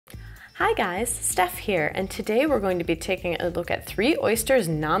Hi guys, Steph here, and today we're going to be taking a look at 3 Oysters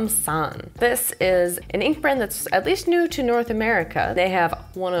Namsan. This is an ink brand that's at least new to North America. They have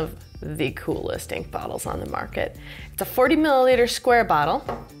one of the coolest ink bottles on the market. It's a 40 milliliter square bottle,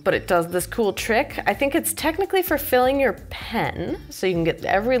 but it does this cool trick. I think it's technically for filling your pen, so you can get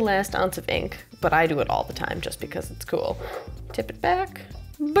every last ounce of ink, but I do it all the time just because it's cool. Tip it back.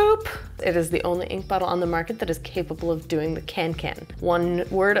 Boop! It is the only ink bottle on the market that is capable of doing the can-can. One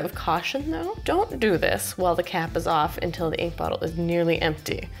word of caution though, don't do this while the cap is off until the ink bottle is nearly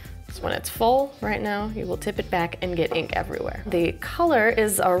empty. So when it's full, right now, you will tip it back and get ink everywhere. The color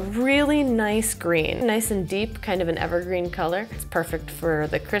is a really nice green, nice and deep, kind of an evergreen color. It's perfect for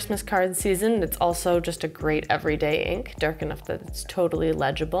the Christmas card season. It's also just a great everyday ink, dark enough that it's totally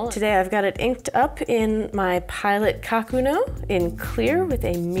legible. Today I've got it inked up in my Pilot Kakuno in clear with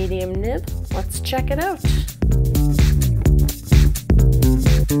a medium nib. Let's check it out.